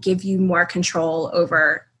going to give you more control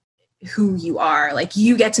over who you are.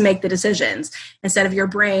 You get to make the decisions instead of your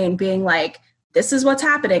brain being this is what's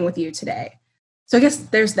happening with you today. So I guess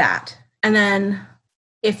there's that. And then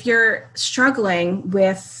if you're struggling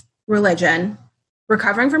with religion,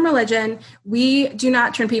 recovering from religion, we do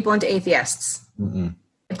not turn people into atheists. Mm-hmm.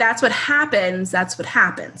 If that's what happens, that's what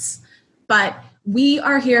happens. But we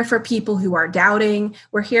are here for people who are doubting.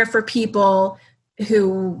 We're here for people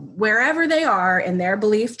who, wherever they are in their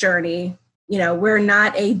belief journey, we're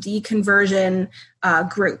not a deconversion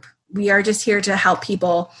group. We are just here to help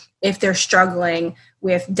people if they're struggling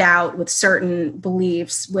with doubt, with certain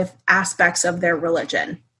beliefs, with aspects of their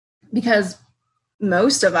religion. Because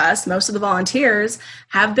most of the volunteers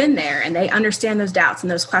have been there and they understand those doubts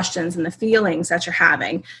and those questions and the feelings that you're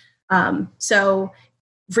having. So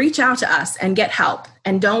reach out to us and get help.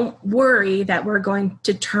 And don't worry that we're going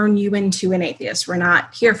to turn you into an atheist. We're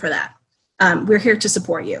not here for that. We're here to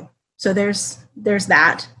support you. So there's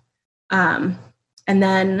that. And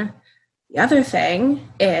then the other thing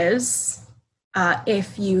is,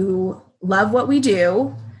 if you love what we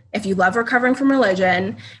do, if you love Recovering from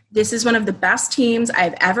Religion, this is one of the best teams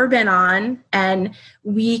I've ever been on, and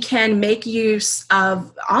we can make use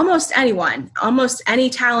of almost anyone, almost any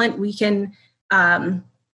talent. We can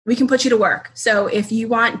put you to work. So if you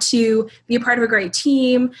want to be a part of a great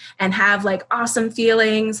team and have like awesome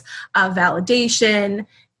feelings of validation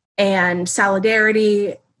and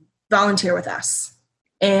solidarity, volunteer with us.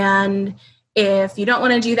 And if you don't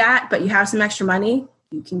want to do that, but you have some extra money,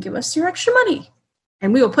 you can give us your extra money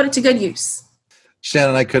and we will put it to good use.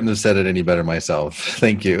 Shannon, I couldn't have said it any better myself.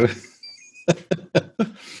 Thank you.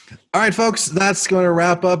 All right, folks, that's going to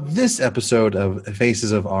wrap up this episode of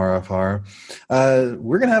Faces of RFR.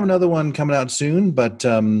 We're going to have another one coming out soon, but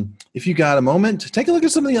if you got a moment, take a look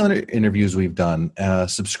at some of the other interviews we've done.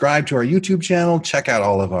 Subscribe to our YouTube channel. Check out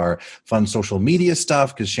all of our fun social media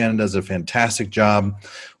stuff because Shannon does a fantastic job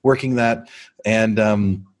working that.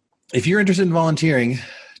 And if you're interested in volunteering,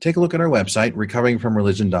 take a look at our website,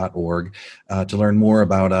 recoveringfromreligion.org, to learn more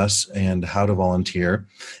about us and how to volunteer.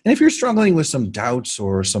 And if you're struggling with some doubts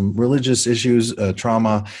or some religious issues,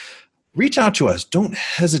 trauma, reach out to us. Don't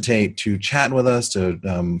hesitate to chat with us,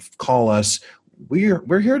 to call us.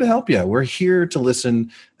 We're here to help you. We're here to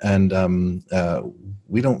listen, and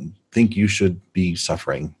we don't think you should be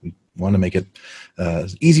suffering. We want to make it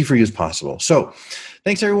as easy for you as possible. So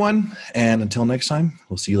thanks, everyone, and until next time,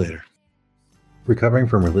 we'll see you later. Recovering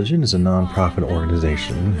from Religion is a nonprofit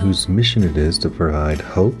organization whose mission it is to provide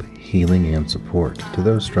hope, healing, and support to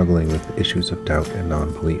those struggling with issues of doubt and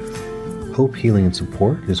non-belief. Hope, healing, and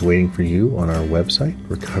support is waiting for you on our website,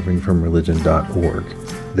 recoveringfromreligion.org.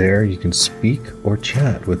 There you can speak or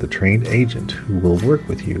chat with a trained agent who will work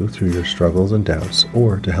with you through your struggles and doubts,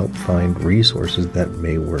 or to help find resources that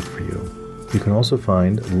may work for you. You can also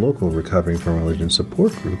find local Recovering from Religion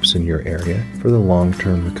support groups in your area for the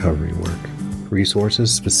long-term recovery work.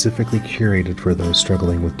 Resources specifically curated for those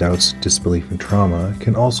struggling with doubts, disbelief, and trauma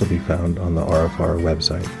can also be found on the RFR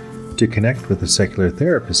website. To connect with a secular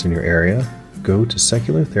therapist in your area, go to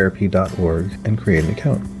seculartherapy.org and create an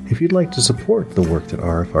account. If you'd like to support the work that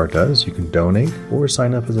RFR does, you can donate or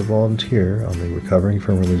sign up as a volunteer on the Recovering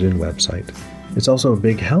from Religion website. It's also a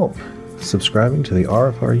big help subscribing to the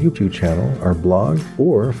RFR YouTube channel, our blog,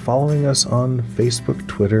 or following us on Facebook,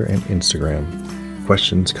 Twitter, and Instagram.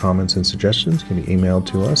 Questions, comments, and suggestions can be emailed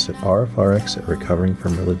to us at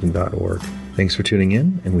rfrx@recoveringfromreligion.org. Thanks for tuning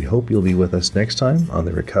in, and we hope you'll be with us next time on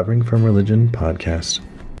the Recovering from Religion podcast.